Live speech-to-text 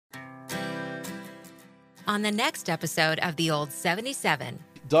on the next episode of The Old 77.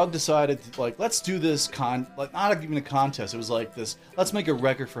 Doug decided, like, let's do this not even a contest. It was like this, let's make a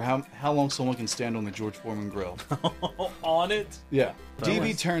record for how long someone can stand on the George Foreman grill. On it? Yeah.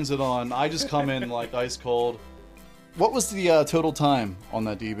 DB turns it on. I just come in like ice cold. What was the total time on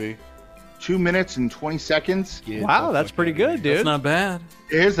that, DB? 2 minutes and 20 seconds. Wow, that's pretty good, dude. That's not bad.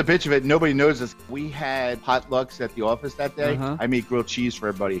 Here's the bitch of it. Nobody knows this. We had potlucks at the office that day. I made grilled cheese for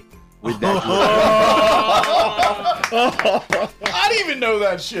everybody. With that. I didn't even know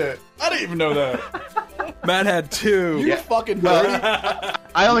that shit. I didn't even know that. Matt had 2. You're fucking dirty.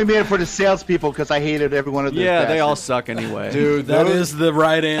 I only made it for the salespeople because I hated every one of those. Yeah, they all bastards. suck anyway. Dude, That is the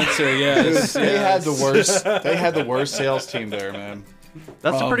right answer, yes. They had the worst. They had the worst sales team there, man.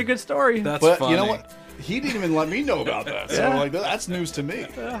 That's a pretty good story. That's But funny. you know what? He didn't even let me know about that. So like that's news to me.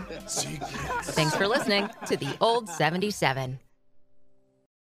 Thanks for listening to The Old 77.